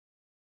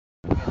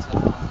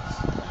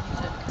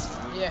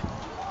Yeah.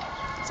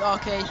 It's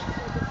okay.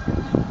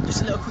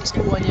 Just a little quick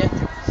school one, yeah.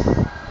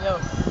 Yo,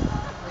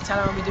 we tell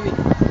them what we're doing.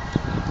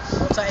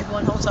 Hold tight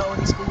everyone, hold tight all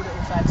these school little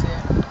fags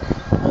here.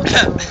 Hold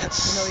tight,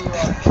 you know who you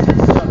are.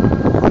 Yo.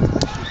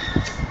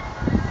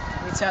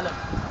 We tell them.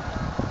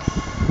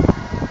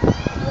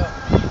 Yo.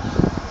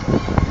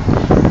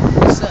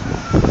 Listen.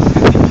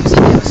 Music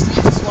never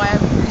sleeps, that's why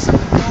I'm always on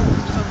the go.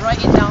 Even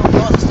writing down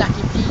bars or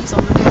stacking P's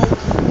on the road.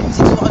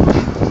 Music's what I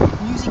do.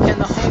 Music and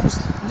the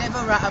host. Never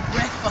out of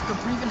breath, I can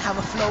breathe and have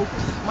a flow.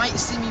 Might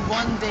see me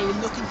one day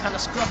looking kinda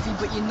scruffy,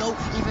 but you know,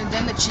 even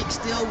then the chicks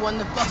still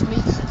wanna buff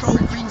me. Pro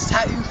green's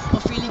tattoo,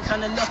 I'm feeling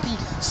kinda lucky.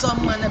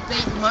 Some man a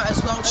bait, might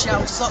as well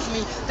shout suck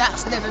me.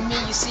 That's never me,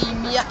 you see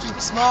me, I keep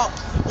it smart.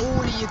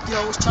 All of you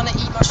girls trying to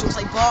eat my shorts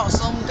like Bart.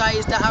 Some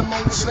guys that are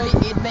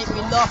motivated make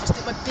me laugh. I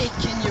stick my dick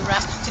in your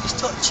ass till it's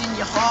touching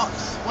your heart.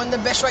 One of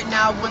the best right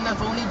now when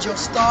I've only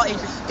just started.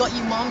 Got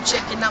your mom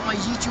checking out my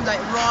YouTube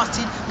like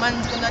rotted.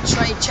 Man's gonna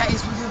trade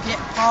chatties, we will get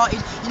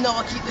parted. You know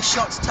I keep the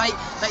shots tight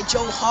like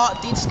Joe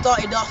Hart did.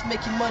 Started off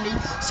making money,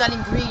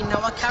 selling green.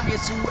 Now I carry a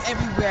tool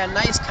everywhere.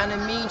 Life's kinda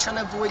mean, trying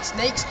to avoid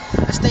snakes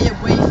and stay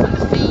away from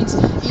the fiends.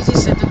 Easier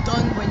said than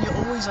done when you're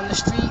always on the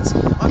streets.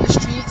 On the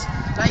streets,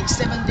 like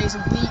 7 days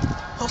a week.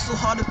 Hustle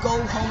hard to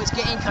go home, it's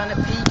getting kinda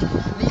peak.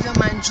 Leave a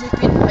man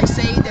dripping, like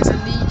say there's a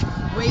leak.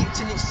 Wait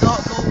till it's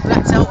dark, go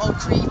blacked out, I'll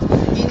creep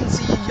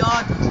into your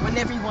yard when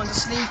everyone's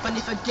asleep. And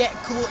if I get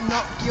caught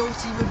not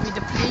guilty would be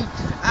the plea.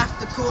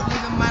 After court,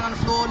 leave a man on the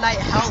floor like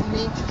help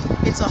me.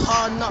 It's a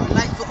hard knock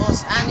life for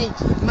us, Annie.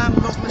 Man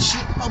lost my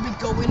shit, I'll be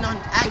going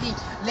on Aggie.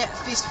 Let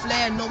fist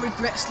flare, no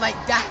regrets like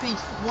Dappy.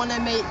 Wanna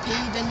make P,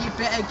 then you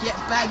better get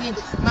bagging.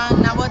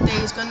 Man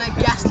nowadays gonna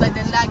gas like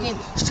they're lagging.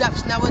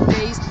 Straps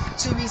nowadays,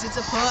 too easy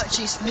to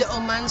purchase.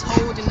 Little man's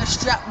holding a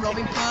strap,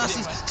 robbing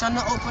purses. Trying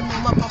to open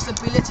all my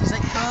possibilities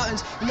like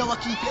curtains. You know I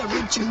keep it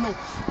original,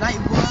 like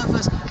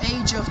Werther's.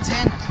 Age of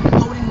 10,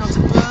 holding on to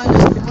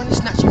burners. They wanna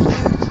snatch your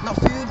food, not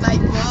food like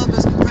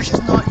burgers.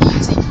 Pressure's not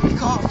easy, you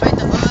can't fight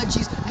the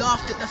urges.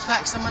 Laughed at the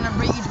facts, I'm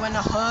rated when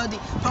I heard it.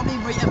 Probably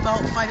rate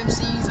about 5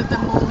 MCs at the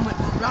moment.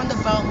 Round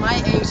about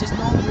my age, there's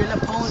no real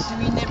opponent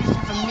doing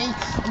everything for me.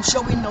 I'm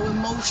showing no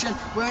emotion,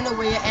 wearing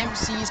away at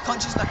MCs,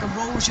 conscious like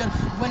erosion.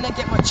 When I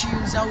get my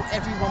tunes out,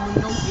 everyone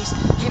will notice.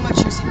 Hear my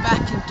tunes, sit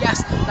back and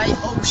gas like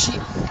oh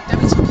shit. They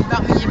be talking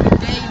about me every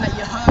day, like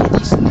you heard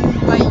this new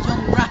way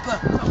young rapper.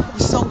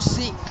 He's so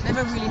sick,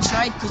 never really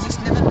tried cause it's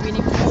never been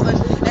important.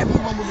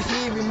 Everyone will be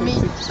hearing me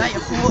like a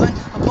Horton.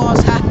 A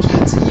bar's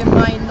hacking to your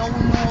mind, no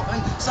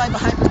Norton. Cyber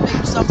hypers make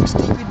themselves look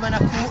stupid when I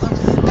caught them.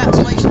 That's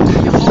why you should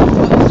do your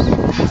homework.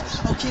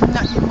 I'll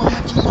kidnap your mum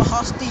and keep her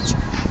hostage.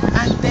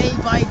 And day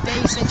by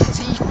day, set your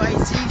teeth by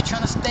teeth.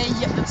 Trying to stay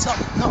at the top,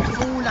 not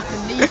fall like a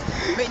leaf.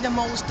 Make the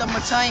most of my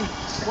time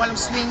while I'm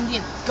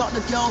swinging. Got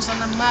the girls on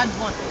a mad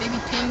one, they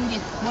be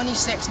pinging. Money,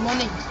 sex,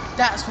 money,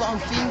 that's what I'm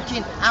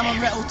thinking.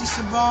 Amaretto di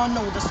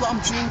Serrano, that's what I'm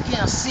drinking.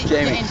 I sit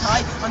getting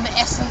high on the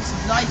essence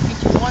of life.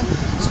 Thinking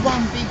it's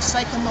one big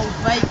psycho no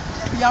bait.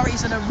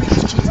 Priorities are the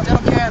rich kids, they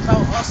don't care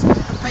about us.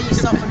 Prepare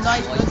yourself for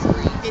life,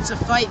 it's a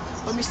fight.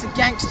 But Mr.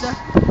 Gangster,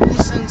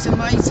 listen to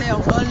my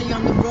tale. Early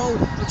on the road,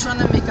 I'm trying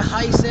to make a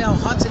high sale.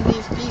 Hard to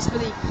live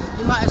peacefully,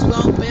 you might as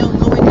well bail.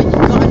 No